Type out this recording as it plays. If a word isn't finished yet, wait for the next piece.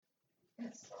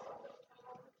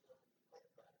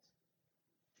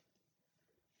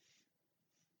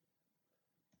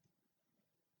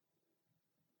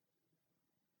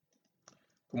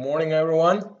Good morning,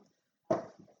 everyone.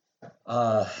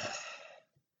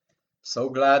 So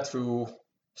glad to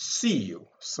see you,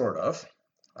 sort of.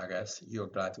 I guess you're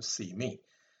glad to see me.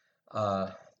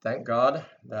 Thank God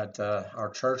that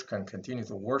our church can continue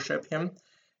to worship Him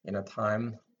in a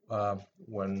time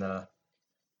when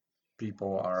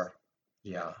people are,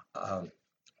 yeah,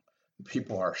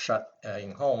 people are shut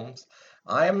in homes.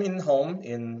 I am in home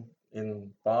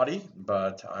in body,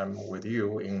 but I'm with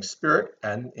you in spirit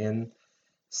and in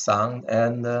sound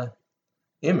and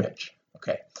image.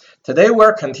 Okay, today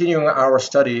we're continuing our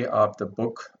study of the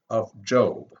book of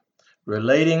Job,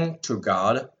 relating to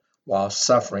God while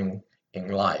suffering in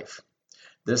life.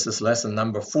 This is lesson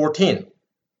number 14.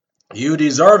 You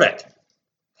deserve it.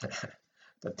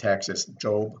 The text is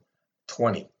Job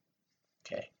 20.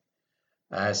 Okay,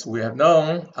 as we have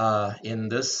known in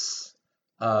this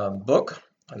book,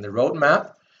 on the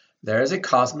roadmap, there is a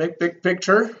cosmic big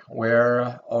picture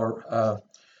where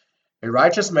a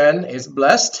righteous man is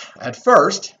blessed at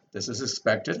first. This is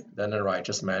expected. Then a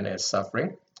righteous man is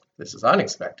suffering. This is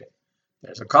unexpected.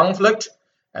 There's a conflict,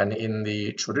 and in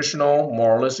the traditional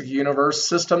moralistic universe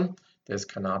system, this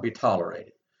cannot be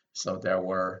tolerated. So there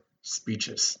were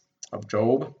speeches of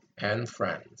Job and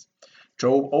friends.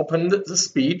 Job opened the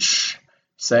speech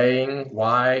saying,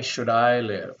 "Why should I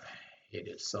live? It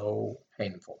is so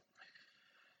painful."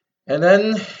 And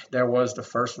then there was the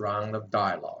first round of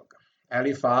dialogue.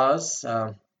 Eliphaz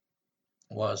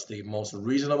was the most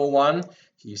reasonable one.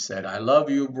 He said, "I love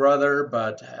you, brother,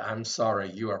 but I'm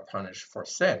sorry you are punished for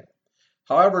sin."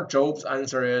 However, Job's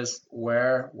answer is,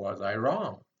 "Where was I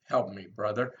wrong? Help me,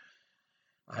 brother.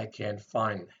 I can't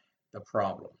find the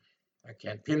problem. I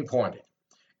can't pinpoint it."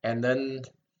 And then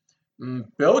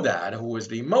Bildad, who was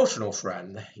the emotional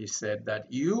friend, he said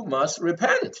that you must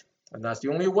repent, and that's the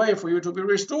only way for you to be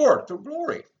restored to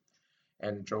glory.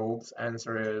 And Job's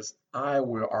answer is, "I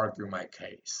will argue my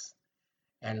case."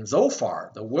 And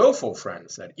Zophar, the willful friend,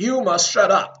 said, "You must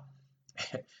shut up."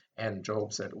 And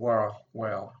Job said,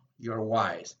 well, you're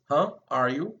wise. Huh? Are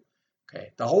you?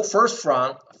 Okay. The whole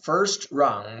first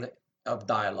round of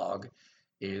dialogue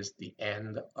is the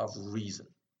end of reason.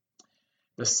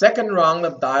 The second round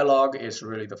of dialogue is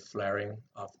really the flaring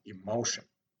of emotion.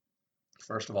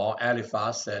 First of all,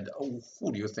 Eliphaz said, "Oh,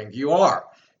 who do you think you are?"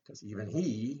 Because even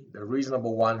he, the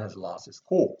reasonable one, has lost his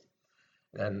cool.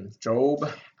 And Job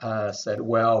said,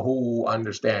 "Well, who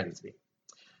understands me?"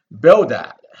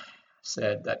 Bildad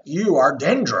said that you are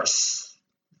dangerous.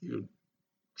 You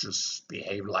just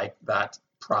behave like that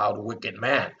proud, wicked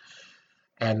man.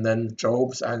 And then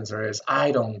Job's answer is,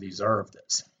 "I don't deserve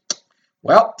this."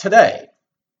 Well, today,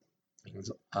 in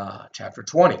chapter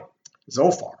 20,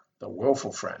 Zophar, the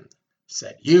willful friend,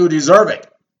 said, "You deserve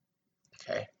it."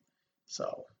 Okay,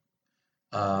 so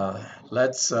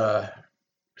let's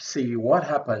see what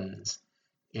happens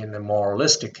in the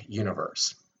moralistic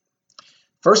universe.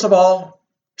 First of all,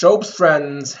 Job's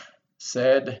friends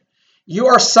said, "You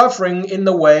are suffering in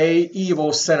the way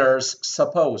evil sinners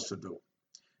supposed to do.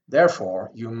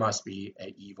 Therefore, you must be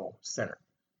an evil sinner."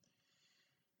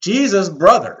 Jesus'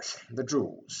 brothers, the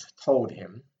Jews, told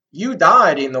him, "You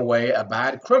died in the way a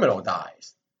bad criminal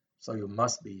dies, so you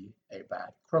must be a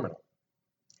bad criminal."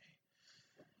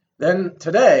 Then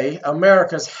today,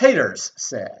 America's haters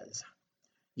says,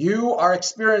 "You are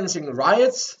experiencing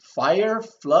riots, fire,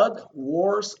 flood,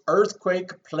 wars,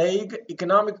 earthquake, plague,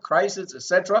 economic crisis,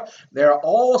 etc. They are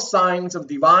all signs of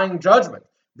divine judgment.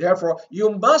 Therefore, you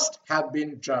must have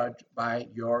been judged by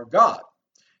your God.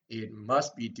 It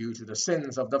must be due to the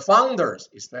sins of the founders,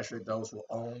 especially those who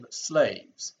owned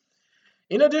slaves.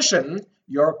 In addition,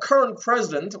 your current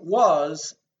president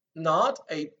was not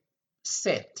a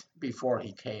saint before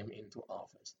he came into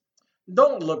office.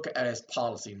 Don't look at his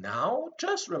policy now,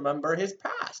 just remember his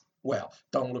past. Well,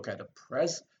 don't look at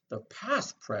the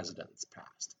past president's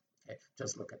past. Okay?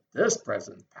 Just look at this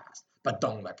president's past, but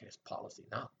don't look at his policy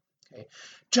now. Okay?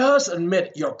 Just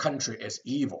admit your country is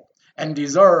evil and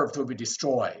deserve to be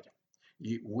destroyed.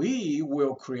 We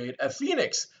will create a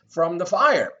phoenix from the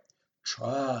fire.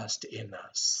 Trust in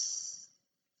us.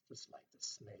 Just like the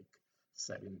snake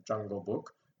said in Jungle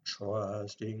Book,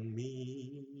 "Trust in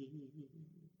me,"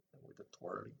 with the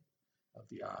twirling of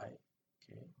the eye.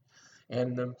 Okay,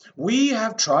 and we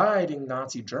have tried in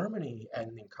Nazi Germany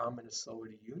and in Communist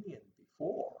Soviet Union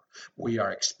before. We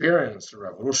are experienced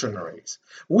revolutionaries.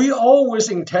 We always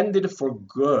intended for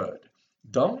good.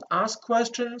 Don't ask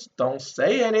questions. Don't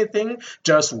say anything.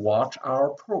 Just watch our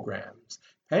programs.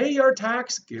 Pay your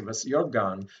tax, give us your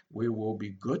gun, we will be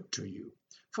good to you,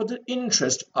 for the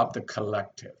interest of the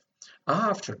collective,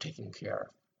 after taking care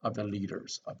of the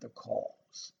leaders of the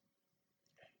cause.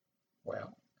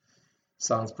 Well,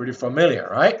 sounds pretty familiar,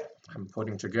 right? I'm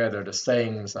putting together the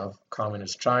sayings of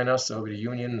Communist China, Soviet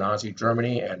Union, Nazi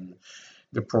Germany, and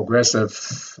the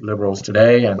progressive liberals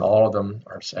today, and all of them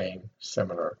are saying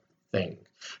similar thing.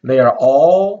 They are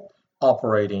all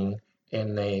operating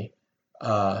in a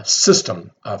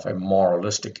system of a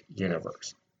moralistic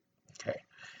universe. Okay,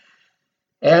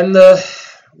 and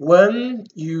when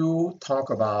you talk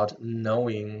about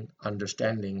knowing,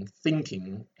 understanding,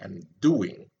 thinking, and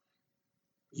doing,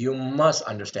 you must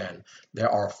understand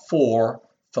there are four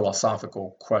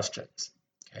philosophical questions.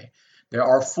 Okay, there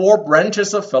are four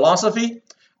branches of philosophy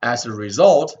as a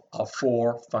result of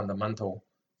four fundamental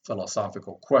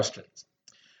philosophical questions.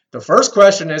 The first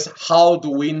question is, how do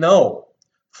we know?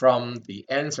 From the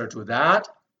answer to that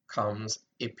comes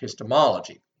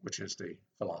epistemology, which is the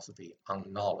philosophy on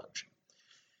knowledge.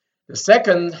 The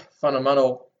second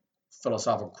fundamental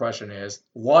philosophical question is,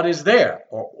 what is there,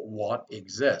 or what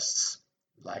exists?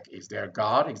 Like, is there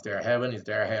God? Is there heaven? Is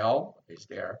there hell? Is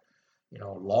there,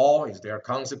 law? Is there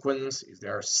consequence? Is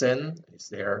there sin? Is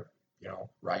there,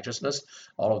 righteousness?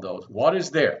 All of those. What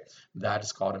is there? That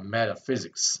is called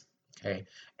metaphysics. Okay,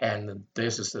 and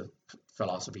this is the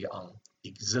philosophy on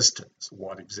existence,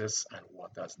 what exists and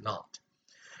what does not.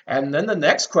 And then the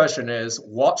next question is,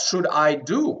 what should I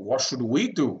do? What should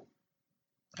we do?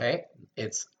 Okay,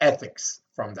 it's ethics.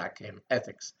 From that came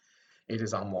ethics. It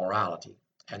is on morality.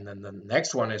 And then the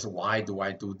next one is, why do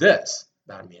I do this?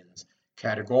 That means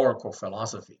categorical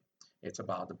philosophy. It's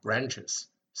about the branches,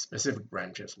 specific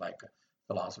branches like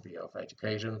philosophy of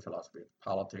education, philosophy of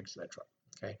politics, etc.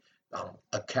 Okay,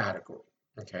 a category.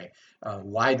 Okay,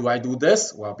 why do I do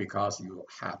this? Well, because you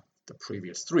have the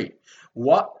previous three.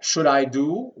 What should I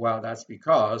do? Well, that's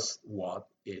because what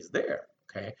is there.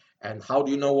 Okay, and how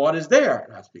do you know what is there?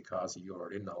 That's because you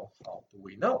already know how do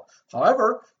we know.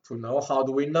 However, to know how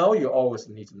do we know, you always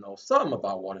need to know some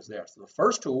about what is there. So the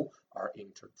first two are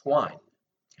intertwined.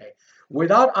 Okay,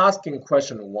 without asking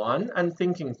question one and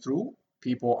thinking through,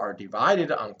 people are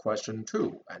divided on question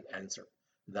two and answer.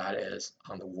 That is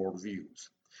on the worldviews.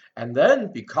 And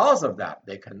then because of that,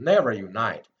 they can never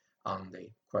unite on the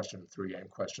question three and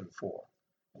question four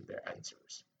and their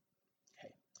answers.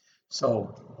 Okay,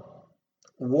 so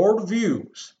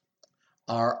worldviews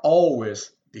are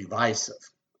always divisive.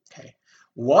 Okay,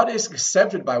 what is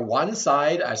accepted by one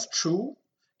side as true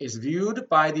is viewed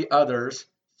by the others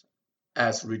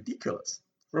as ridiculous.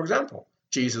 For example,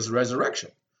 Jesus'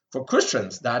 resurrection. For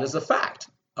Christians, that is a fact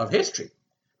of history.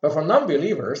 But for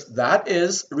non-believers, that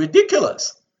is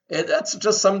ridiculous. That's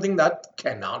just something that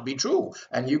cannot be true.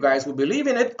 And you guys who believe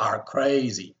in it are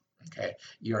crazy. Okay,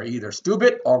 you're either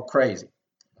stupid or crazy.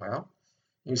 Well,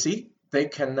 you see, they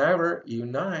can never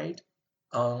unite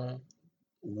on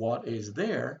what is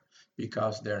there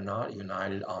because they're not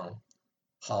united on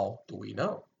how do we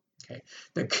know. Okay,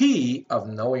 the key of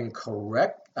knowing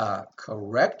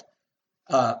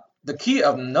the key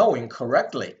of knowing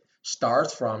correctly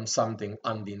starts from something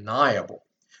undeniable,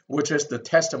 which is the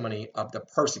testimony of the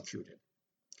persecuted.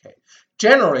 Okay,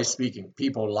 generally speaking,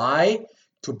 people lie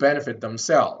to benefit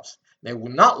themselves. They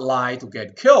will not lie to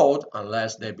get killed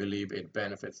unless they believe it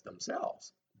benefits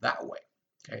themselves that way.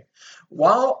 Okay.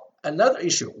 While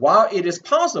it is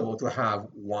possible to have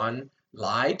one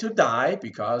lie to die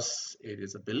because it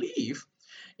is a belief,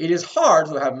 it is hard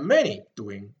to have many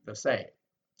doing the same.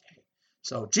 Okay.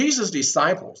 So Jesus'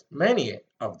 disciples, many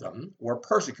of them were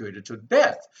persecuted to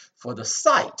death for the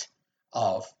sight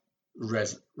of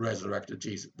resurrected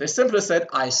Jesus. They simply said,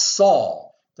 I saw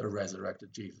the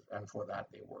resurrected Jesus, and for that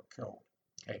they were killed.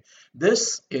 Okay,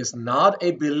 this is not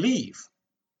a belief,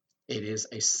 it is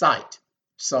a sight.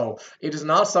 So it is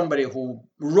not somebody who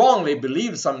wrongly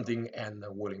believes something and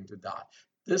are willing to die.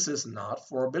 This is not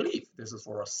for a belief, this is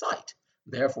for a sight.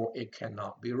 Therefore, it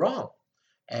cannot be wrong.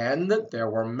 And there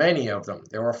were many of them.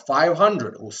 There were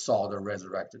 500 who saw the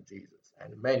resurrected Jesus,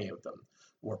 and many of them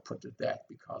were put to death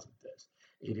because of this.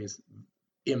 It is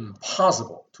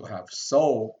impossible to have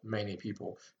so many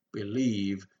people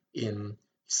believe in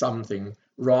something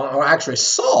wrong, or actually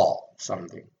saw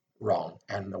something wrong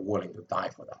and are willing to die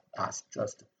for that. That's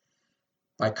just,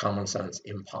 by common sense,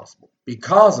 impossible.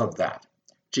 Because of that,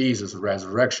 Jesus'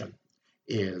 resurrection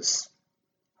is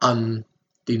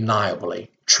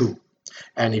undeniably true.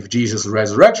 And if Jesus'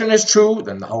 resurrection is true,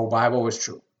 then the whole Bible is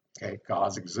true. Okay,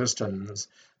 God's existence,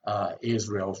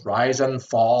 Israel's rise and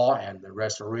fall, and the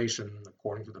restoration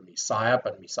according to the Messiah.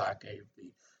 But Messiah gave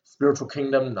the spiritual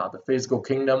kingdom, not the physical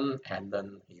kingdom, and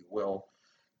then he will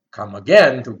come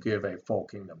again to give a full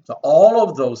kingdom. So all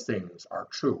of those things are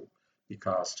true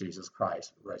because Jesus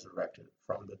Christ resurrected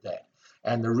from the dead.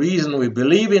 And the reason we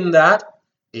believe in that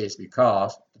is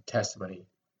because the testimony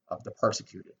of the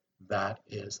persecuted. That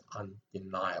is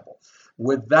undeniable.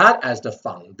 With that as the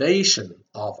foundation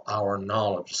of our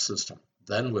knowledge system,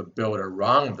 then we build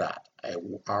around that.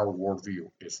 Our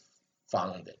worldview is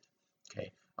founded,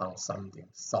 okay, on something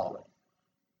solid.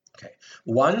 Okay.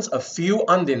 Once a few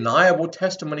undeniable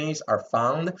testimonies are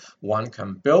found, one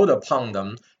can build upon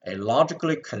them a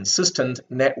logically consistent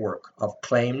network of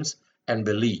claims and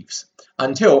beliefs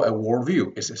until a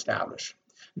worldview is established.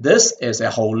 This is a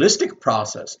holistic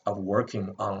process of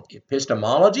working on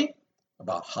epistemology,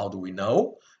 about how do we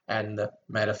know, and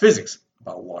metaphysics,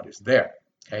 about what is there.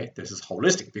 Okay, this is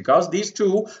holistic because these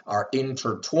two are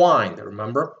intertwined,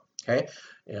 remember? Okay,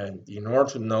 and in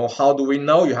order to know how do we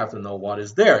know, you have to know what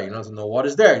is there. In order to know what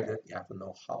is there, you have to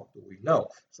know how do we know.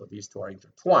 So these two are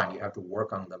intertwined. You have to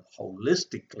work on them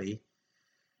holistically,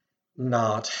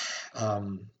 not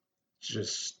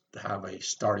just have a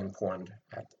starting point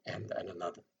and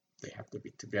another. They have to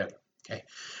be together. Okay.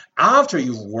 After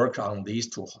you've worked on these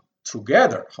two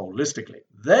together holistically,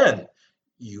 then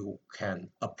you can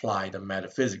apply the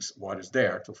metaphysics, what is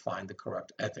there, to find the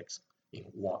correct ethics in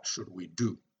what should we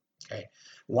do. Okay.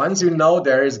 Once you know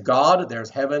there is God, there's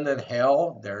heaven and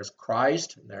hell, there's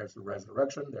Christ, there's the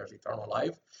resurrection, there's eternal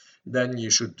life, then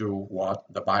you should do what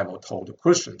the Bible told the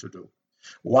Christian to do.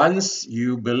 Once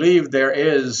you believe there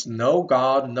is no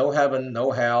God, no heaven, no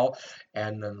hell,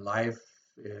 and then life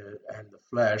and the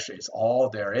flesh is all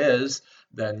there is,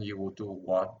 then you will do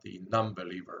what the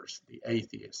non-believers, the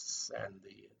atheists, and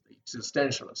the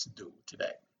existentialists do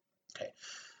today. Okay,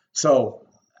 so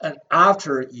and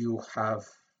after you have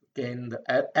gained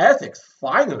ethics,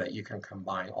 finally you can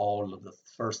combine all of the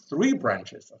first three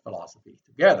branches of philosophy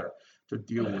together to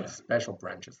deal with special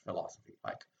branches of philosophy,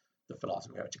 like the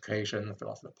philosophy of education, the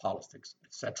philosophy of politics,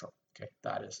 etc. Okay,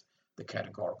 that is the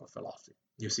categorical philosophy.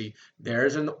 You see, there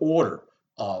is an order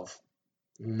of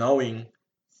knowing,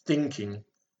 thinking,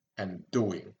 and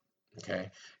doing.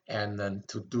 Okay, and then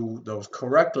to do those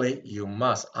correctly, you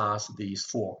must ask these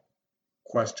four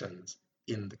questions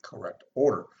in the correct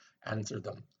order. Answer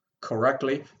them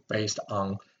correctly based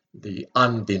on the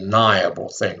undeniable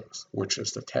things, which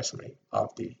is the testimony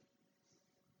of the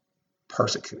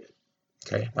persecuted.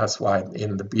 Okay, that's why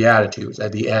in the Beatitudes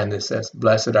at the end it says,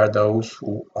 "Blessed are those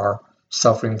who are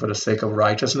suffering for the sake of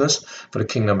righteousness, for the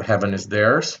kingdom of heaven is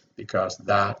theirs," because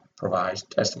that provides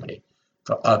testimony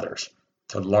for others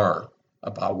to learn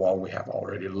about what we have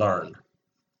already learned,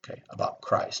 okay, about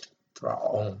Christ through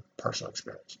our own personal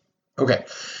experience. Okay,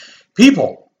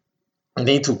 people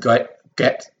need to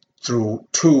get through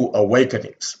two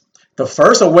awakenings. The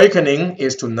first awakening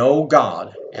is to know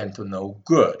God and to know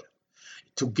good,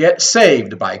 to get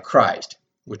saved by Christ,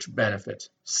 which benefits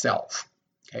self.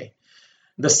 Okay.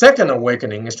 The second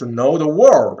awakening is to know the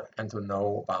world and to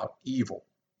know about evil.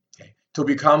 Okay. To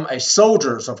become a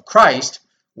soldiers of Christ,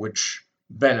 which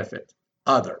benefit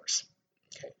others.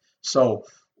 Okay. So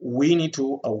we need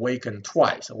to awaken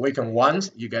twice. Awaken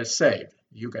once, you get saved,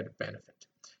 you get benefit.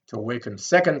 To awaken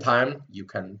second time, you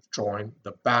can join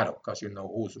the battle because you know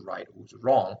who's right, who's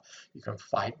wrong. You can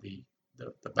fight the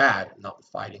bad, not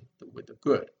fighting with the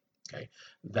good. Okay,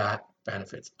 that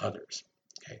benefits others.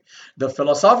 Okay, the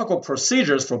philosophical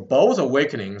procedures for both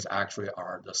awakenings actually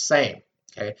are the same.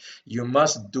 Okay, you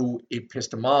must do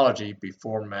epistemology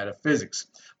before metaphysics.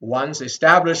 Once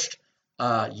established,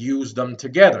 use them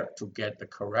together to get the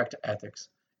correct ethics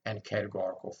and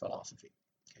categorical philosophy.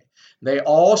 Okay, they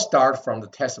all start from the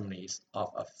testimonies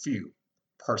of a few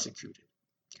persecuted.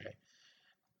 Okay.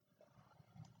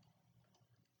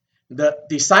 The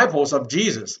disciples of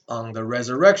Jesus on the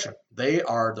resurrection, they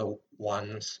are the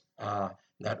ones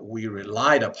that we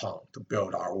relied upon to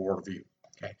build our worldview.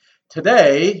 Okay.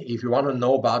 Today, if you want to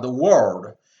know about the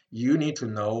world, you need to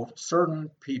know certain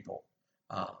people.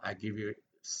 I give you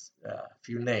a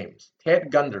few names. Ted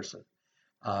Gunderson.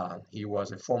 He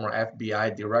was a former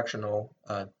FBI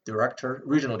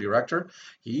regional director.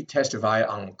 He testified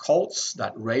on cults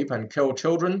that rape and kill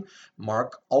children,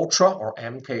 Mark Ultra or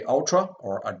MK Ultra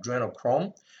or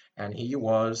adrenochrome, and he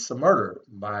was murdered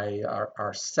by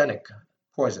arsenic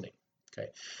poisoning. Okay.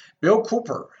 Bill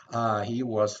Cooper, he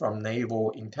was from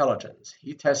Naval Intelligence.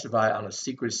 He testified on a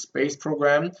secret space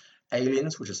program,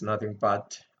 aliens, which is nothing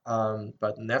but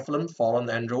Nephilim, fallen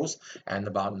angels, and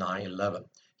about 9/11.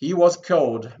 He was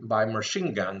killed by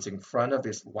machine guns in front of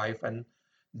his wife and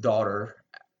daughter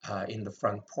in the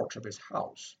front porch of his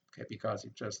house, okay, because he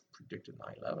just predicted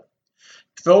 9/11.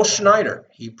 Phil Schneider,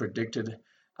 he predicted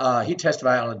He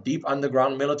testified on a deep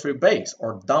underground military base,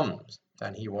 or DUMBs,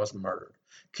 and he was murdered.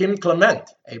 Kim Clement,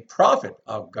 a prophet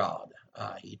of God,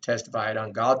 he testified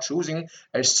on God choosing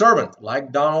a servant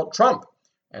like Donald Trump,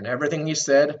 and everything he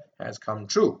said has come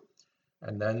true.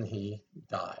 And then he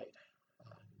died.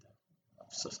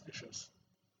 Suspicious.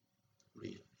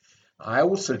 I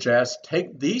would suggest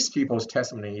take these people's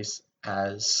testimonies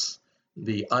as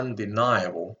the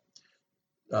undeniable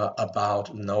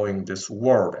about knowing this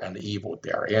world and the evil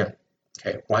therein.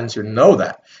 Okay, once you know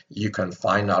that, you can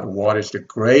find out what is the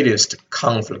greatest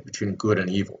conflict between good and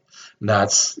evil. And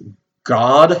that's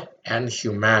God and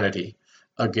humanity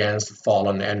against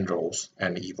fallen angels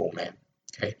and evil men.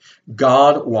 Okay,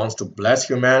 God wants to bless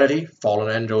humanity,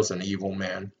 fallen angels and evil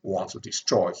men wants to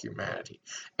destroy humanity.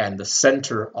 And the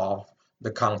center of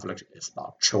the conflict is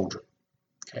about children.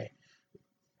 Okay,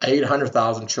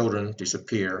 800,000 children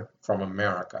disappear from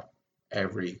America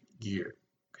every year.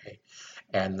 Okay,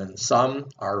 and then some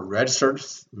are registered,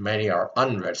 many are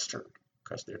unregistered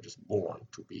because they're just born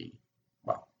to be,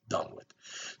 well, done with.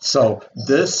 So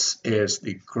this is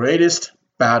the greatest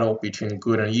battle between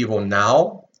good and evil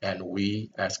now, and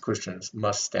we as Christians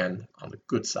must stand on the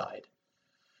good side.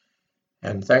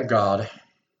 And thank God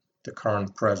the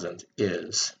current president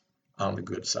is on the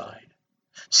good side.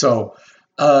 So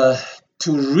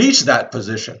to reach that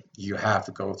position, you have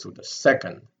to go through the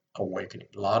second awakening.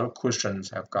 A lot of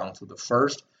Christians have gone through the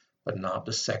first, but not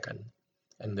the second,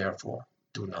 and therefore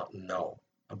do not know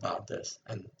about this.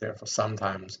 And therefore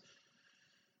sometimes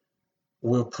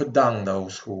we'll put down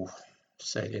those who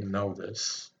say they know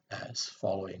this as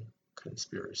following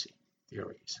conspiracy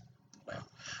theories. Well,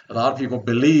 a lot of people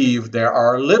believe there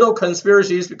are little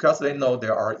conspiracies because they know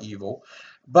there are evil,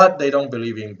 but they don't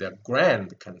believe in the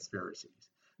grand conspiracies.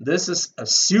 This is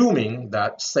assuming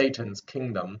that Satan's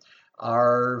kingdom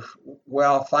are,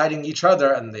 well, fighting each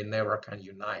other and they never can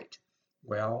unite.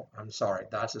 Well, I'm sorry,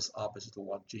 that's just opposite to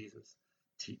what Jesus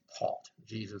taught.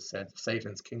 Jesus said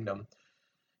Satan's kingdom,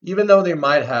 even though they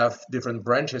might have different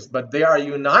branches, but they are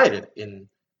united in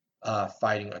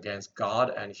fighting against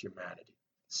God and humanity.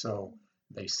 So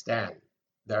they stand.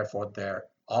 Therefore, there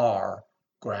are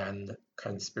grand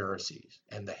conspiracies,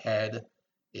 and the head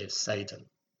is Satan.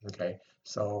 Okay,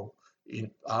 so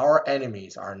our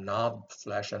enemies are not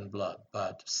flesh and blood,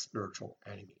 but spiritual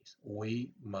enemies. We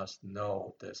must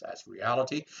know this as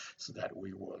reality so that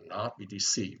we will not be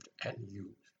deceived and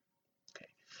used. Okay,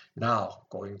 now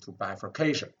going to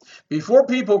bifurcation. Before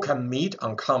people can meet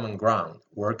on common ground,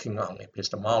 working on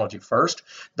epistemology first,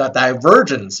 the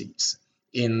divergencies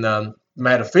in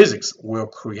metaphysics will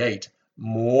create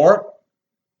more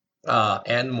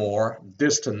and more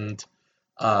distant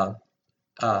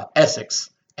ethics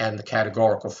and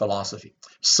categorical philosophy.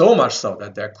 So much so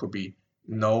that there could be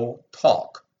no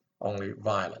talk, only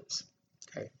violence.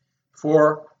 Okay.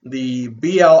 For the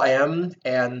BLM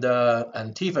and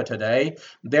Antifa today,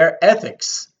 their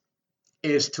ethics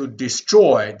is to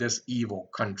destroy this evil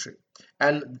country,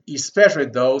 and especially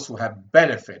those who have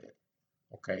benefited.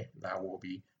 Okay, that will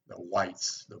be the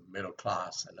whites, the middle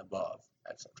class and above,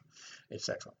 etc.,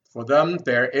 etc. For them,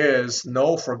 there is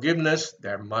no forgiveness.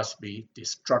 There must be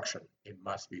destruction. It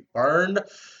must be burned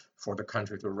for the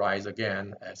country to rise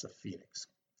again as a phoenix.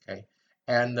 Okay,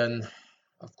 and then,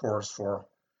 of course, for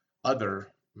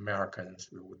other Americans,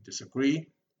 we would disagree,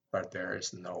 but there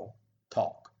is no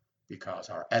talk because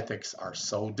our ethics are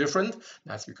so different.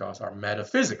 That's because our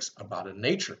metaphysics about the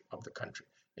nature of the country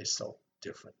is so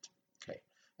different. Okay,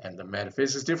 and the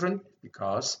metaphysics is different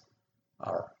because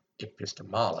our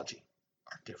epistemology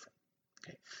are different.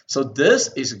 Okay, so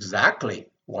this is exactly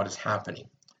what is happening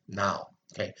now.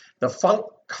 Okay, the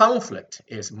conflict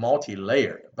is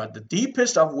multi-layered, but the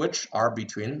deepest of which are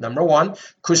between, number one,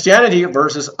 Christianity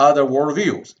versus other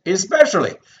worldviews,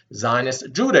 especially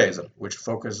Zionist Judaism, which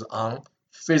focuses on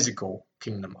physical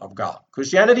kingdom of God.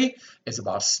 Christianity is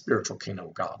about spiritual kingdom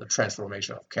of God, the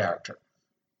transformation of character.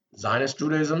 Zionist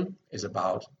Judaism is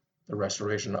about the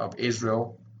restoration of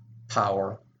Israel,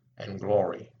 power, and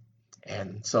glory.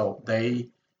 And so they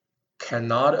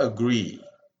cannot agree,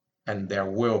 and there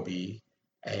will be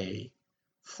a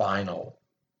final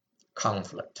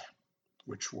conflict,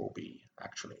 which will be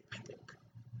actually, I think,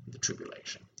 the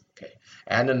tribulation. Okay,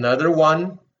 and another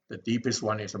one, the deepest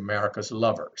one, is America's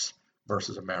lovers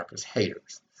versus America's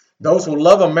haters. Those who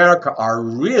love America are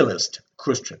realist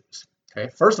Christians. Okay,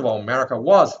 first of all, America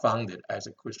was founded as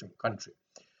a Christian country.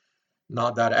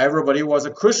 Not that everybody was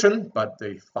a Christian, but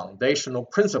the foundational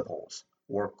principles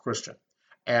were Christian.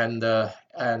 And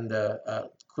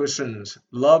Christians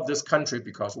love this country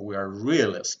because we are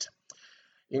realist.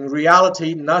 In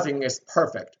reality, nothing is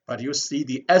perfect, but you see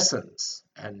the essence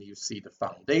and you see the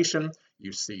foundation,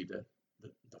 you see the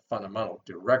fundamental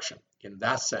direction. In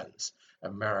that sense,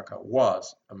 America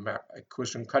was a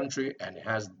Christian country, and it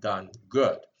has done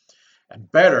good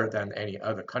and better than any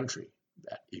other country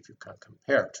that if you can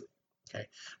compare to. Okay,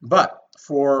 but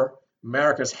for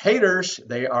America's haters,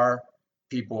 they are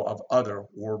people of other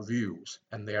worldviews,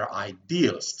 and they are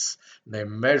idealists. They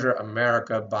measure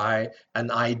America by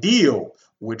an ideal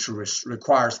which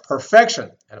requires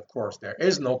perfection, and of course there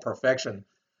is no perfection.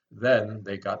 Then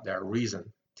they got their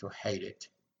reason to hate it.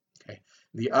 Okay.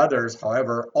 The others,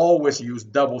 however, always use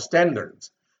double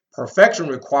standards. Perfection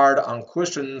required on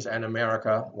Christians and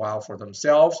America, while for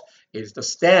themselves it is the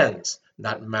stance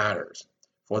that matters.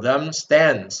 For them,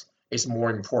 stance is more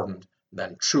important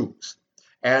than truth.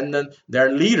 And then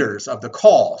their leaders of the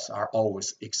cause are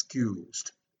always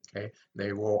excused. Okay?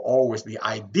 They will always be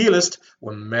idealist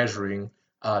when measuring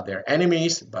their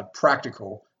enemies, but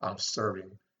practical on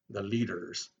serving the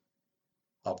leaders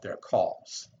of their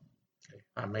cause. Okay?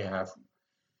 I may have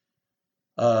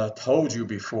told you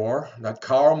before that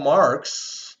Karl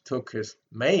Marx took his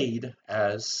maid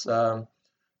as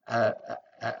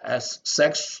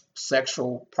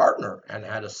sexual partner and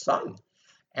had a son.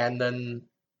 And then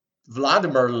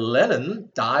Vladimir Lenin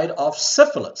died of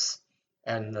syphilis,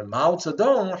 and Mao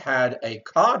Zedong had a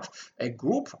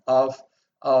group of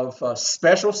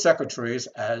special secretaries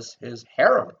as his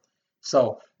harem.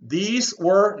 So these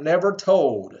were never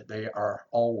told. They are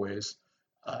always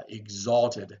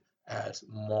exalted as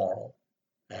moral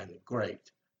and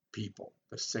great people,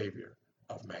 the savior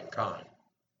of mankind,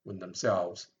 when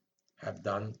themselves have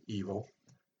done evil,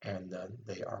 and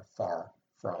they are far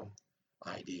from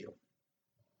ideal.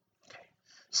 Okay.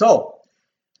 So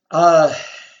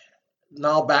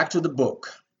now back to the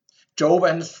book. Job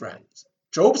and his friends.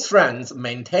 Job's friends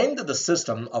maintained the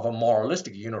system of a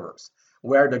moralistic universe,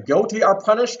 where the guilty are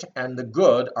punished and the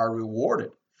good are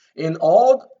rewarded in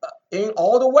all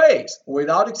the ways,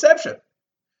 without exception.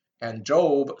 And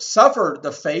Job suffered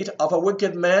the fate of a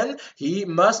wicked man. He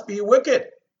must be wicked.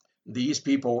 These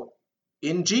people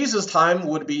in Jesus' time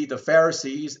would be the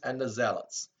Pharisees and the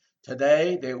Zealots.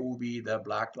 Today, they will be the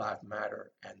Black Lives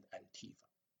Matter and Antifa.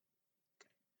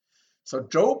 So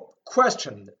Job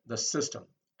questioned the system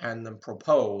and then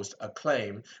proposed a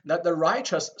claim that the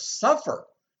righteous suffer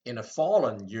in a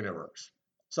fallen universe.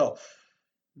 So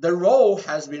the role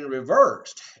has been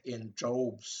reversed in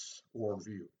Job's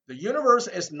worldview. The universe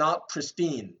is not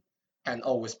pristine and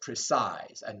always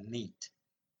precise and neat,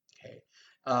 okay?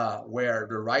 Where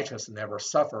the righteous never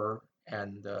suffer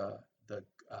and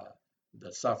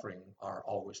the suffering are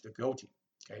always the guilty.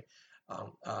 Okay,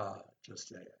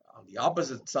 just on the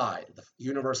opposite side, the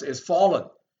universe is fallen.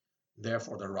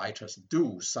 Therefore, the righteous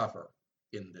do suffer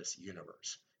in this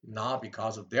universe, not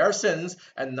because of their sins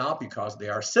and not because they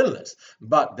are sinless,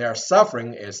 but their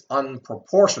suffering is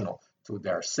unproportional to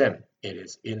their sin. It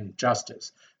is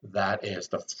injustice. That is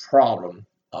the problem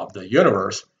of the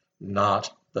universe,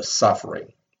 not the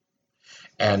suffering.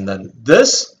 And then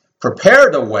this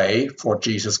prepared the way for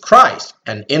Jesus Christ,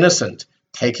 an innocent,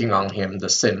 taking on him the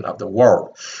sin of the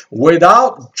world.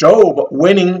 Without Job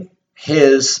winning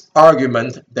his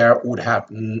argument, there would have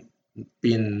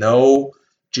been no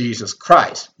Jesus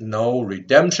Christ, no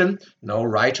redemption, no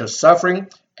righteous suffering,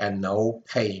 and no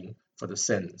paying for the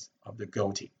sins of the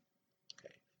guilty.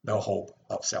 Okay. No hope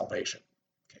of salvation.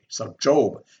 Okay. So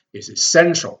Job is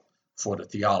essential for the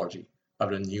theology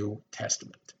of the New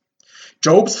Testament.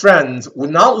 Job's friends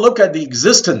would not look at the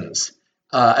existence,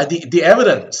 at the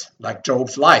evidence, like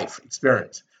Job's life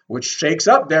experience, which shakes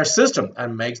up their system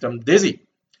and makes them dizzy.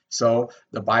 So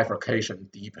the bifurcation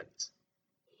deepens.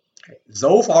 Okay.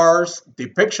 Zophar's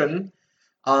depiction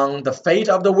on the fate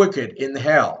of the wicked in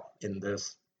hell in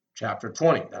this chapter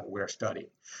 20 that we're studying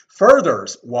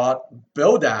furthers what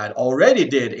Bildad already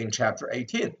did in chapter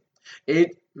 18.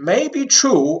 It may be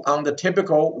true on the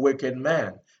typical wicked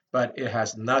man, but it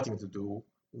has nothing to do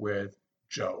with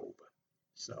Job.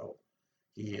 So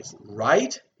he is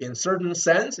right in certain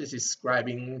sense. It's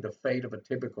describing the fate of a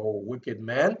typical wicked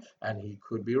man, and he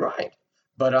could be right.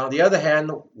 But on the other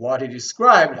hand, what he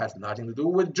described has nothing to do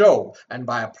with Job. And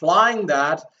by applying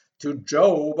that to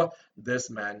Job, this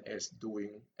man is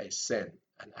doing a sin,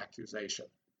 an accusation,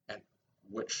 and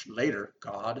which later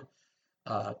God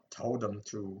told them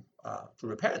to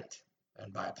repent,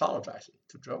 and by apologizing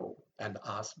to Job and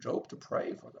asked Job to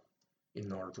pray for them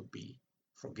in order to be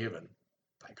forgiven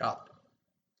by God.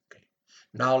 Okay.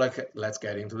 Now let's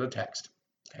get into the text.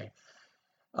 Okay.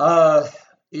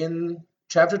 In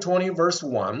chapter 20, verse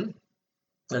 1,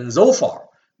 and Zophar,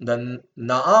 the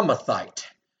Naamathite,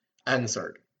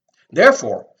 answered,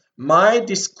 "Therefore, My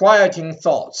disquieting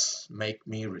thoughts make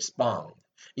me respond,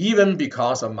 even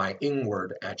because of my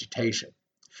inward agitation.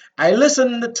 I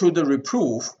listen to the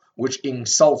reproof which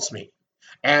insults me,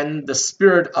 and the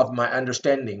spirit of my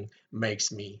understanding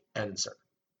makes me answer.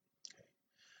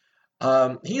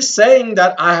 He's saying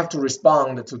that I have to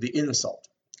respond to the insult.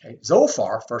 Okay?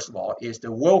 Zophar, first of all, is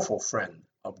the willful friend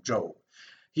of Job.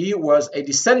 He was a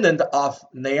descendant of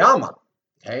Naaman,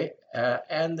 okay?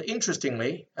 And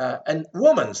interestingly, a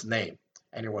woman's name,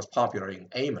 and it was popular in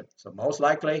Ammon. So most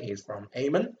likely he's from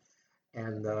Ammon,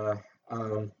 and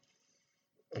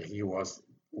he was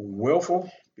willful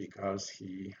because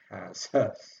he has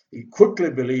he quickly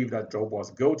believed that Job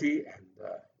was guilty and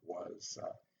was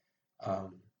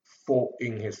full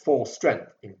in his full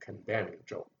strength in condemning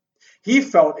Job. He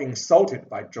felt insulted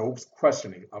by Job's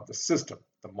questioning of the system,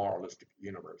 the moralistic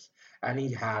universe, and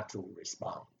he had to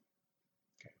respond.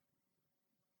 Okay.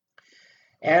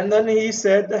 And then he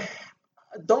said,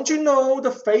 don't you know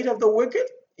the fate of the wicked?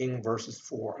 In verses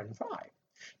 4 and 5.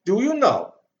 Do you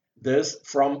know this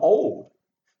from old,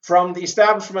 from the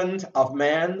establishment of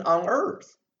man on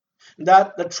earth,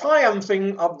 that the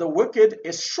triumphing of the wicked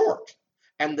is short,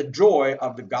 and the joy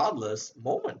of the godless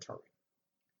momentary?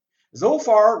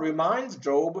 Zophar reminds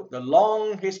Job the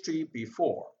long history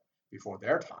before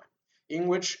their time, in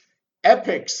which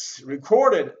epics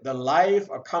recorded the life,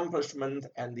 accomplishment,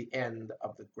 and the end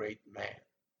of the great man.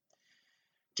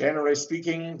 Generally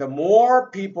speaking, the more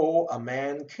people a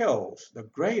man kills, the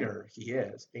greater he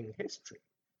is in history.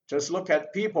 Just look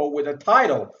at people with a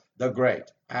title, the Great.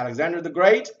 Alexander the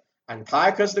Great,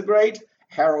 Antiochus the Great,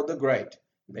 Herod the Great.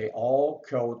 They all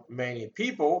killed many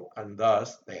people, and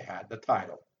thus they had the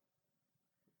title,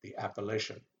 the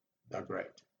appellation, the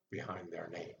Great, behind their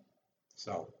name.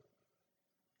 So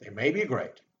they may be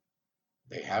great.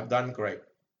 They have done great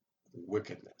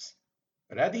wickedness.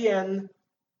 But at the end,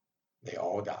 they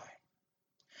all die.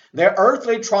 Their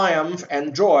earthly triumph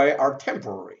and joy are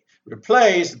temporary,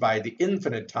 replaced by the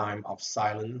infinite time of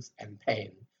silence and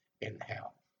pain in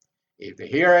hell. If they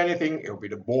hear anything, it will be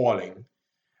the boiling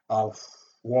of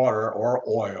water or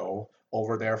oil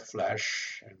over their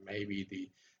flesh, and maybe the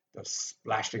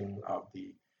splashing of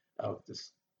the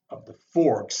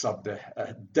forks of the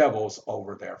devils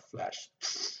over their flesh.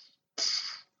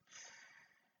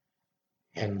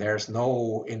 And there's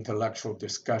no intellectual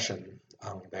discussion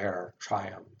on their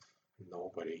triumph.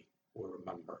 Nobody will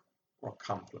remember or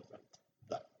compliment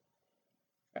them.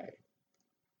 Okay,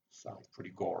 sounds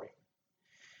pretty gory.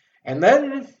 And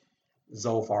then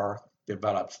Zophar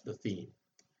develops the theme,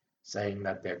 saying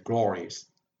that their glories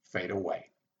fade away.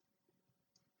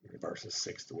 In verses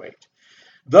 6 to 8.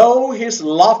 Though his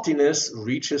loftiness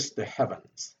reaches the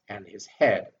heavens and his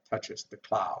head touches the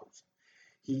clouds,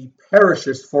 he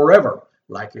perishes forever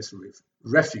like his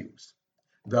refuse.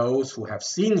 Those who have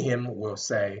seen him will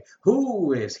say,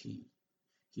 who is he?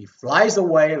 He flies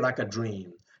away like a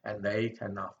dream, and they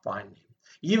cannot find him.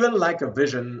 Even like a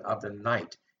vision of the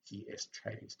night, he is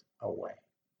chased away.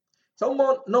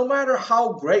 So no matter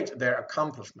how great their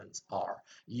accomplishments are,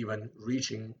 even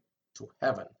reaching to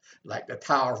heaven, like the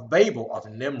Tower of Babel of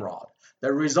Nimrod,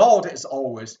 the result is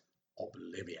always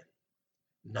oblivion,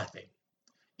 nothing.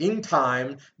 In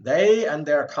time, they and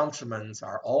their accomplishments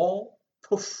are all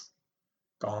poof,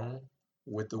 gone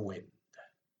with the wind.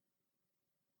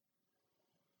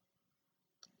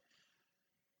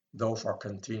 Zophar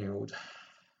continued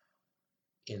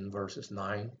in verses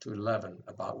 9 to 11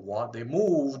 about what they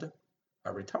moved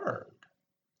are returned.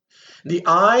 The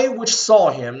eye which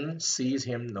saw him sees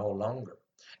him no longer,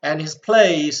 and his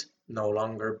place no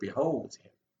longer beholds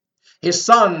him. His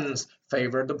sons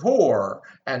favor the poor,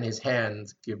 and his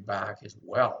hands give back his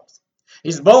wealth.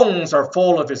 His bones are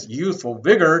full of his youthful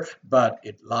vigor, but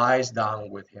it lies down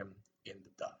with him in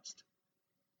the dust.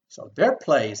 So their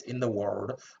place in the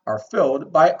world are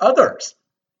filled by others.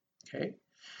 Okay?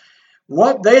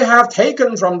 What they have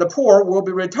taken from the poor will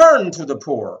be returned to the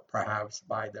poor, perhaps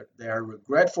by their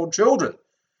regretful children,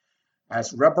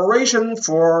 as reparation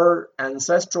for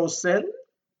ancestral sin.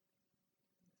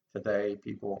 Today,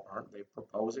 people, aren't they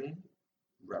proposing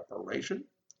reparation?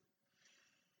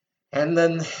 And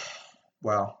then,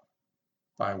 well,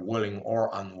 by willing or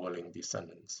unwilling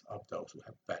descendants of those who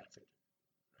have benefited.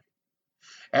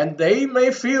 And they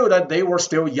may feel that they were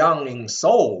still young in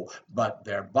soul, but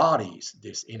their bodies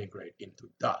disintegrate into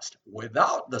dust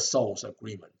without the soul's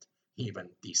agreement, even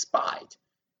despite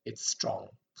its strong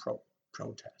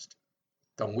protest.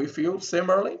 Don't we feel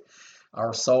similarly?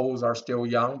 Our souls are still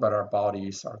young, but our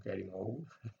bodies are getting old.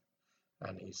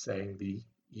 And he's saying the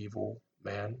evil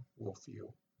man will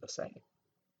feel the same.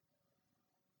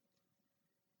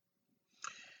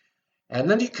 And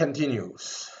then he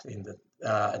continues in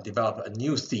the develop a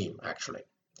new theme, actually.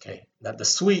 Okay, that the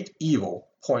sweet evil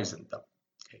poisoned them.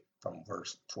 Okay, from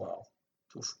verse 12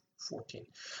 to 14.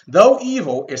 Though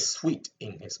evil is sweet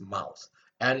in his mouth,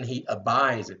 and he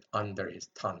abides it under his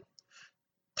tongue.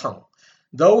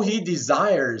 Though he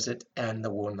desires it and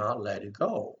will not let it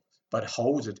go, but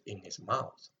holds it in his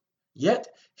mouth. Yet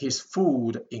his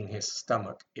food in his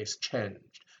stomach is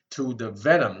changed to the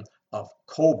venom of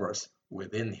cobras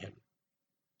within him.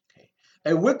 Okay.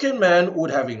 A wicked man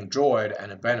would have enjoyed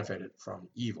and benefited from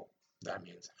evil. That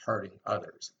means hurting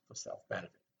others for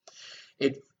self-benefit.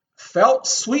 It felt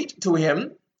sweet to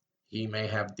him. He may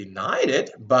have denied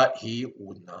it, but he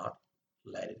would not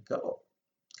let it go.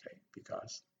 Okay,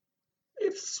 because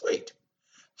it's sweet.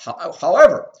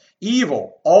 However,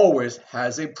 evil always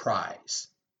has a price.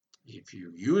 If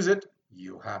you use it,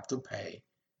 you have to pay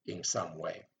in some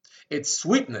way. Its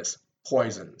sweetness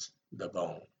poisons the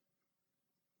bone.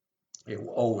 It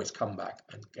will always come back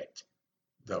and get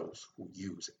those who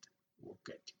use it, will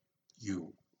get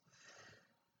you.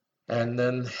 And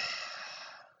then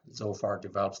Zophar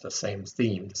develops the same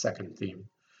theme, the second theme,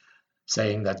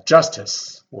 saying that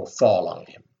justice will fall on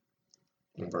him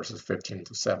in verses 15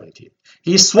 to 17.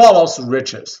 He swallows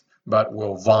riches, but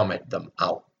will vomit them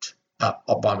out,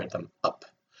 or vomit them up.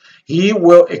 He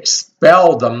will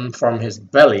expel them from his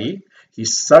belly. He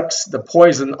sucks the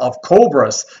poison of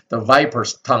cobras. The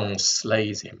viper's tongue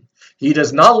slays him. He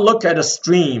does not look at the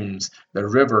streams, the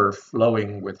river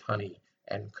flowing with honey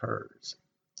and curds.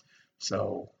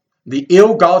 So the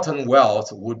ill-gotten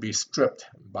wealth would be stripped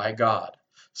by God.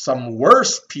 Some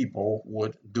worse people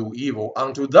would do evil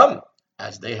unto them,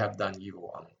 as they have done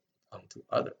evil unto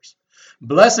others.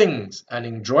 Blessings and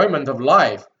enjoyment of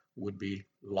life would be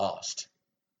lost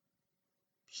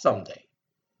someday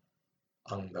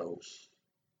on those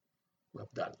who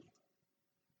have done evil.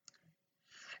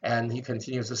 And he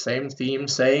continues the same theme,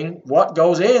 saying, what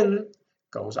goes in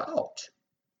goes out,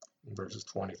 in verses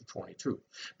 20 to 22.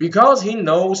 Because he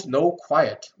knows no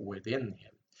quiet within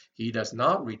him, he does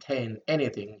not retain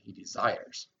anything he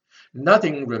desires.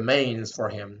 Nothing remains for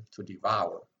him to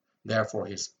devour. Therefore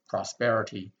his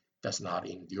prosperity does not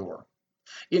endure.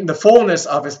 In the fullness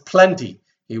of his plenty,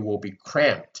 he will be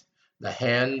cramped. The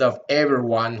hand of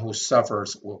everyone who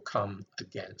suffers will come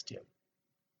against him.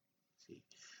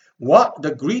 What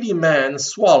the greedy man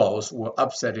swallows will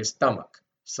upset his stomach,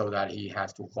 so that he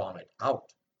has to vomit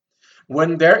out.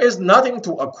 When there is nothing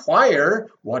to acquire,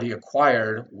 what he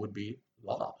acquired would be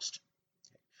lost.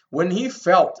 When he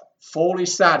felt fully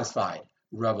satisfied,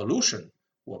 revolution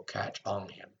will catch on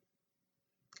him.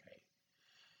 Okay.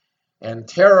 And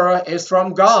terror is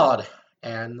from God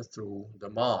and through the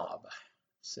mob,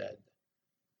 said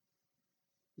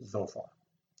Zophar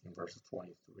in verses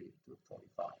 23 to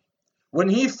 25. When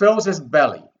he fills his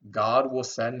belly, God will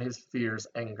send his fierce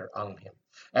anger on him,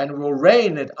 and will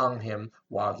rain it on him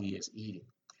while he is eating.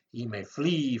 He may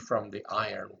flee from the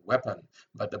iron weapon,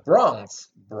 but the bronze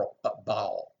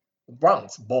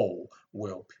bowl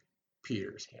will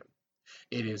pierce him.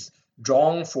 It is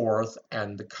drawn forth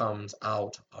and comes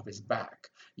out of his back,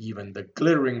 even the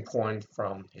glittering point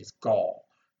from his gall.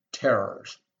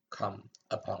 Terrors come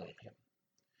upon him.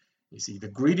 You see, the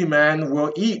greedy man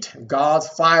will eat God's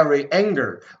fiery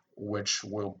anger, which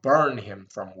will burn him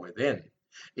from within.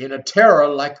 In a terror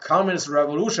like communist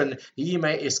revolution, he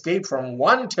may escape from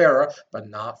one terror, but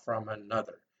not from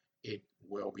another. It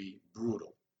will be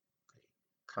brutal,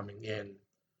 coming in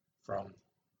from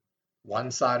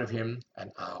one side of him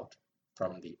and out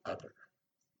from the other,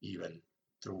 even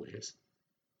through his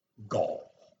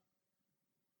gall.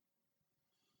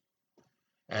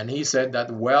 And he said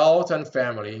that wealth and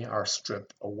family are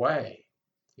stripped away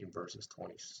in verses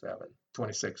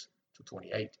 26 to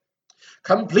 28.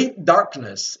 Complete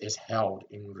darkness is held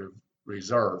in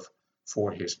reserve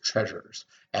for his treasures,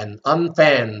 and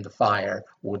unfanned fire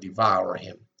will devour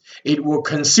him. It will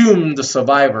consume the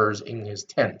survivors in his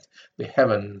tent. The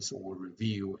heavens will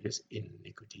reveal his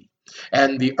iniquity,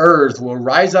 and the earth will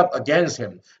rise up against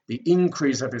him. The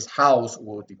increase of his house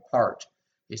will depart.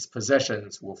 His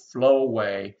possessions will flow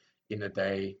away in the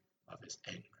day of his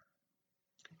anger.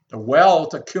 The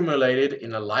wealth accumulated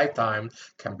in a lifetime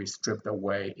can be stripped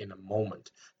away in a moment,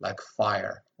 like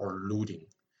fire or looting,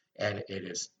 and it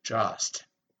is just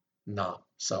not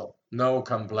so. No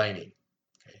complaining.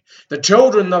 Okay. The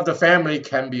children of the family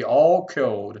can be all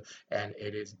killed, and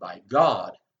it is by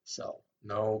God, so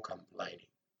no complaining,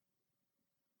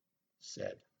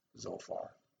 said Zophar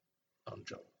on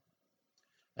Job.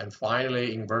 And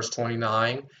finally, in verse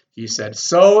 29, he said,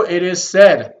 so it is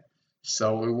said,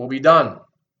 so it will be done.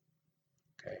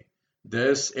 Okay.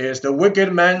 This is the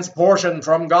wicked man's portion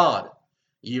from God,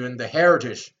 even the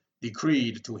heritage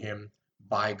decreed to him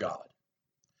by God.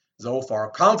 Zophar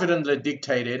confidently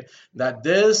dictated that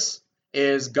this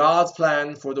is God's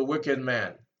plan for the wicked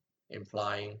man,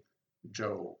 implying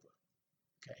Job.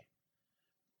 Okay,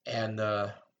 and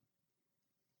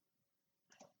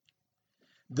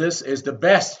this is the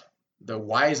best the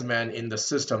wise man in the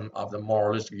system of the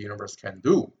moralistic universe can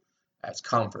do as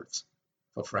comforts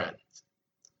for friends.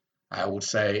 I would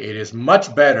say it is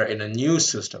much better in a new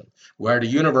system where the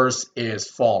universe is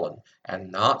fallen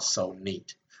and not so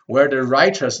neat, where the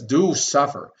righteous do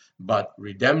suffer, but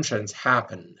redemptions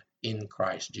happened in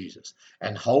Christ Jesus,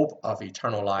 and hope of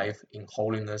eternal life in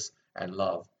holiness and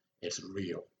love is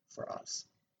real for us.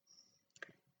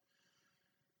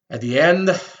 At the end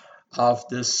of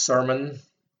this sermon,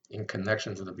 in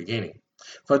connection to the beginning,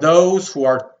 for those who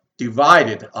are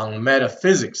divided on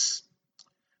metaphysics,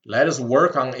 let us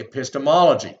work on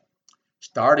epistemology,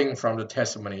 starting from the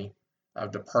testimony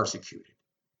of the persecuted.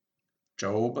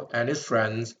 Job and his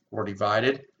friends were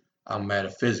divided on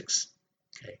metaphysics.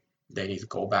 Okay, they need to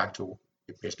go back to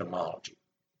epistemology.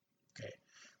 Okay,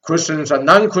 Christians and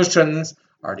non-Christians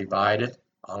are divided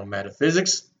on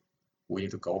metaphysics. We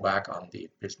need to go back on the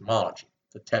epistemology,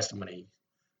 the testimony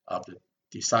of the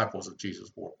disciples of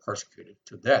Jesus who were persecuted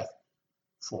to death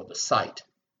for the sight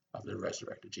of the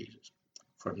resurrected Jesus.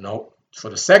 For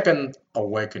the second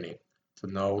awakening, to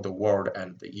know the world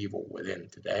and the evil within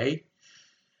today,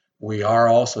 we are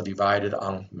also divided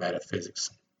on metaphysics.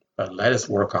 But let us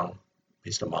work on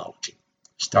epistemology,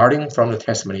 starting from the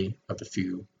testimony of the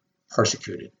few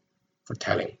persecuted for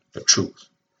telling the truth.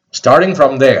 Starting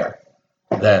from there,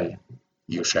 then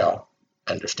you shall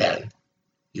understand.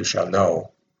 You shall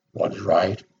know what is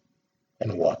right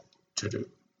and what to do.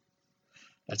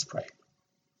 Let's pray.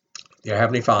 Dear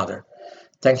Heavenly Father,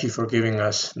 thank you for giving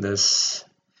us this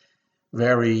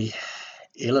very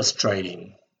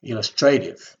illustrative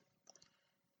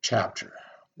chapter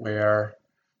where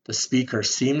the speaker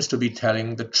seems to be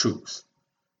telling the truth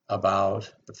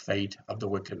about the fate of the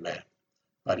wicked man,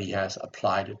 but he has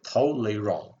applied it totally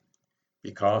wrong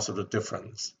because of the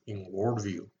difference in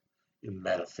worldview, in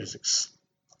metaphysics.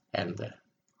 And the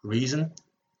reason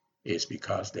is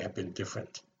because they have been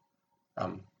different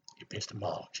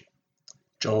epistemology.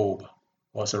 Job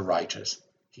was a righteous.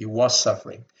 He was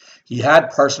suffering. He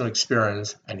had personal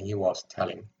experience and he was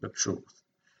telling the truth.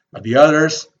 But the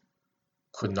others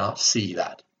could not see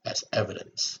that as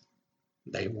evidence.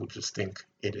 They would just think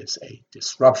it is a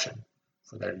disruption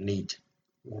for their neat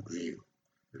worldview.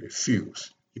 They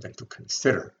refuse even to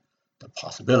consider the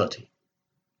possibility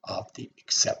of the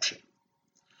exception.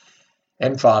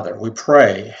 And Father, we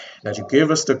pray that you give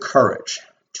us the courage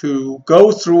to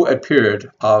go through a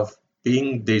period of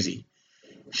being dizzy,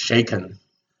 shaken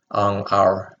on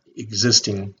our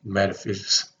existing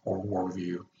metaphysics or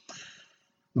worldview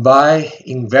by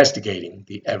investigating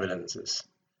the evidences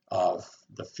of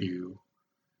the few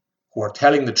who are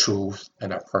telling the truth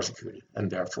and are persecuted and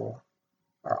therefore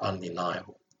are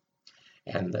undeniable.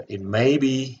 And it may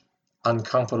be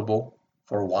uncomfortable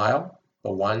for a while,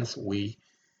 but once we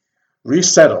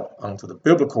resettle onto the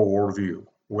biblical worldview,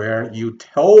 where you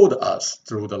told us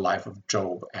through the life of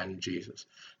Job and Jesus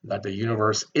that the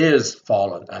universe is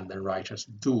fallen and the righteous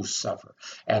do suffer,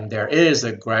 and there is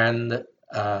a grand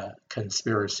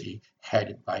conspiracy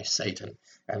headed by Satan,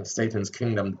 and Satan's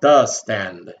kingdom does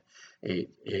stand.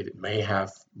 It may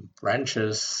have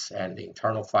branches and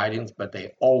internal fightings, but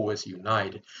they always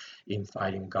unite in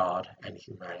fighting God and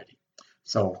humanity.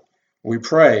 So we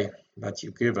pray that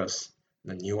you give us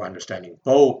the new understanding,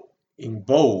 both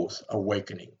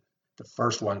awakening. The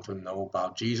first one to know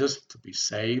about Jesus, to be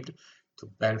saved, to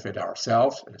benefit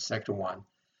ourselves, and the second one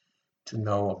to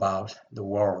know about the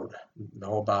world,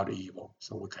 know about evil,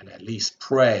 so we can at least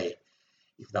pray,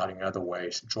 if not in other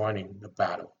ways, joining the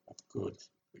battle of good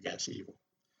against evil.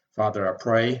 Father, I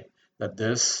pray that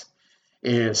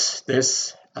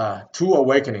two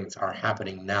awakenings are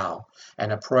happening now.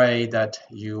 And I pray that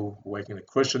you awaken the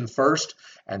Christian first,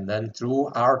 and then through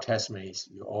our testimonies,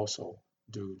 you also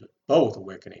do both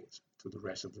awakenings to the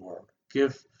rest of the world.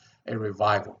 Give a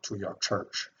revival to your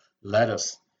church. Let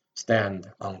us stand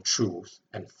on truth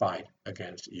and fight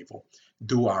against evil.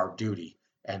 Do our duty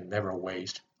and never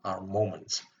waste our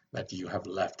moments that you have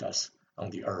left us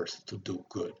on the earth to do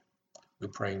good. We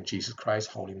pray in Jesus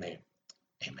Christ's holy name.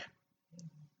 Amen.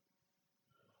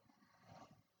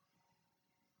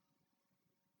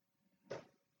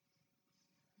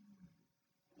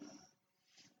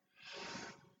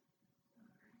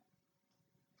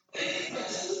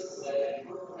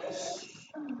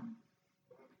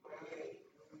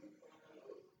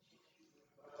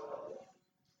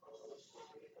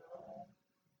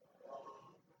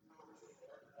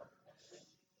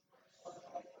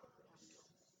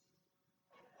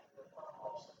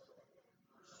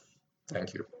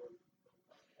 Thank you.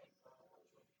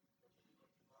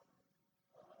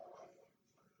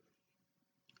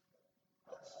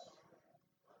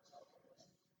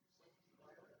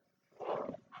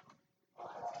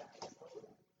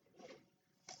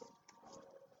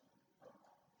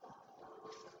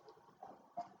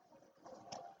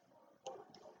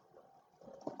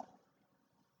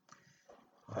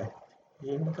 I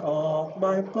think of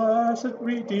my blessed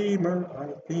Redeemer,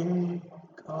 I think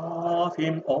of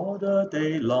him all the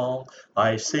day long.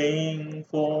 I sing,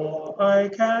 for I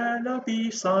cannot be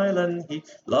silent. His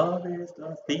love is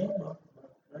the theme of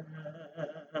my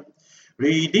life.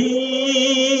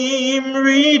 Redeemed,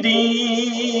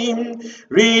 redeemed,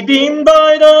 redeemed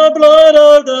by the blood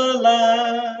of the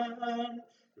Lamb.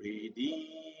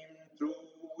 Redeemed through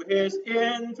his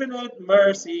infinite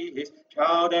mercy, his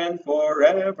child, and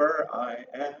forever I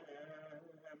am.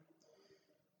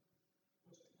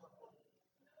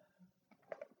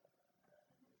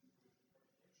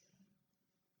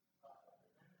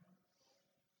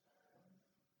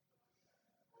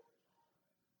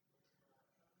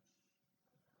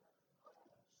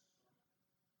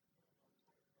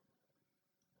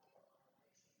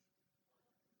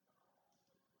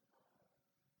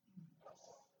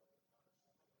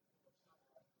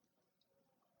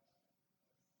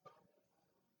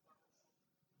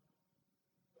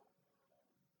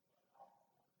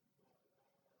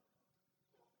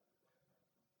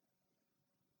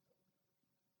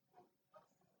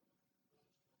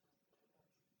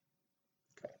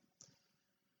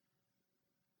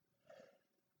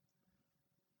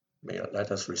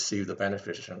 Let us receive the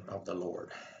benediction of the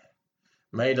Lord.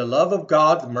 May the love of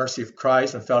God, the mercy of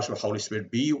Christ, and fellowship of the Holy Spirit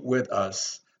be with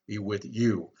us, be with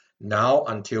you, now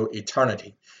until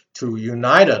eternity, to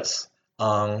unite us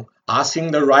on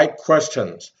asking the right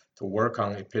questions, to work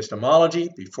on epistemology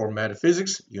before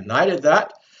metaphysics, united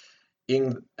that,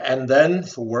 and then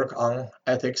to work on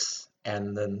ethics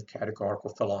and then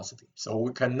categorical philosophy. So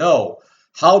we can know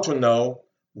how to know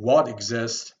what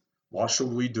exists, what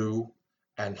should we do,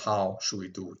 and how should we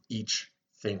do each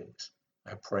thing.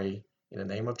 I pray in the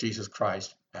name of Jesus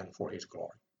Christ and for his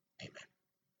glory. Amen.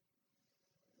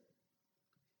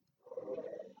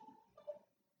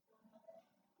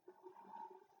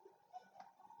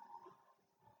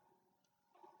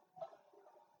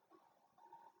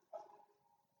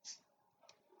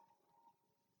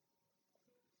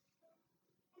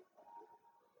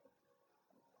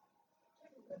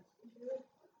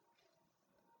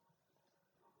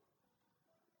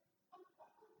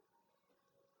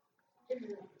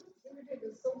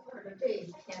 so far 的这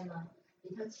一篇呢，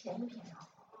比他前一篇要好。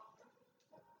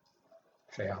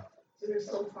谁呀？就是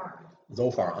so far。so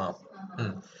far 啊，这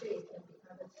一篇比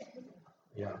他的前一篇好。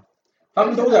Yeah， 他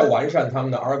们都在完善他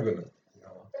们的 argument， 你知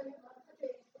道吗？但是呢，他这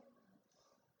一篇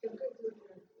整个就是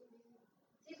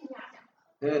鸡同鸭讲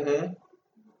的。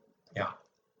呀。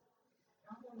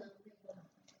然后呢，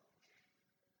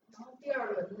然后第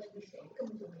二轮那个谁根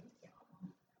本就没讲。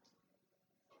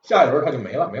下一轮他就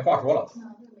没了，没话说了。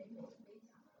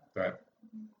对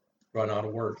 ，run out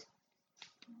of words。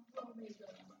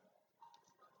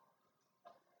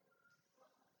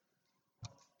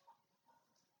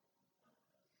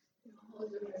然后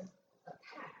就是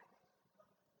attack，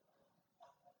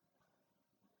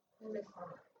 那块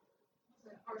儿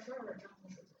在22章的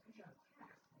时候就开始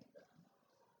attack 那个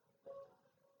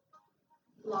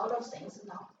lot of things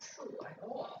not true at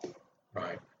all。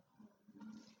Right。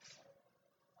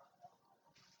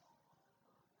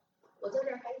我在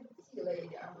这儿还记了一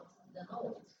点我自己的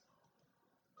note，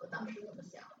 我当时怎么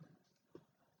想的，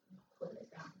存了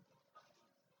下。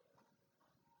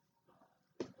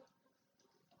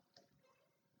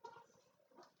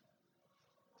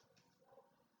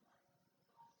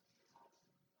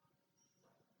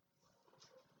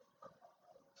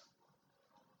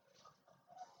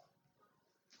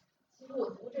其实我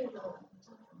读这个叫什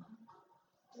么，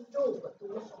就Job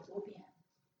读了好多遍。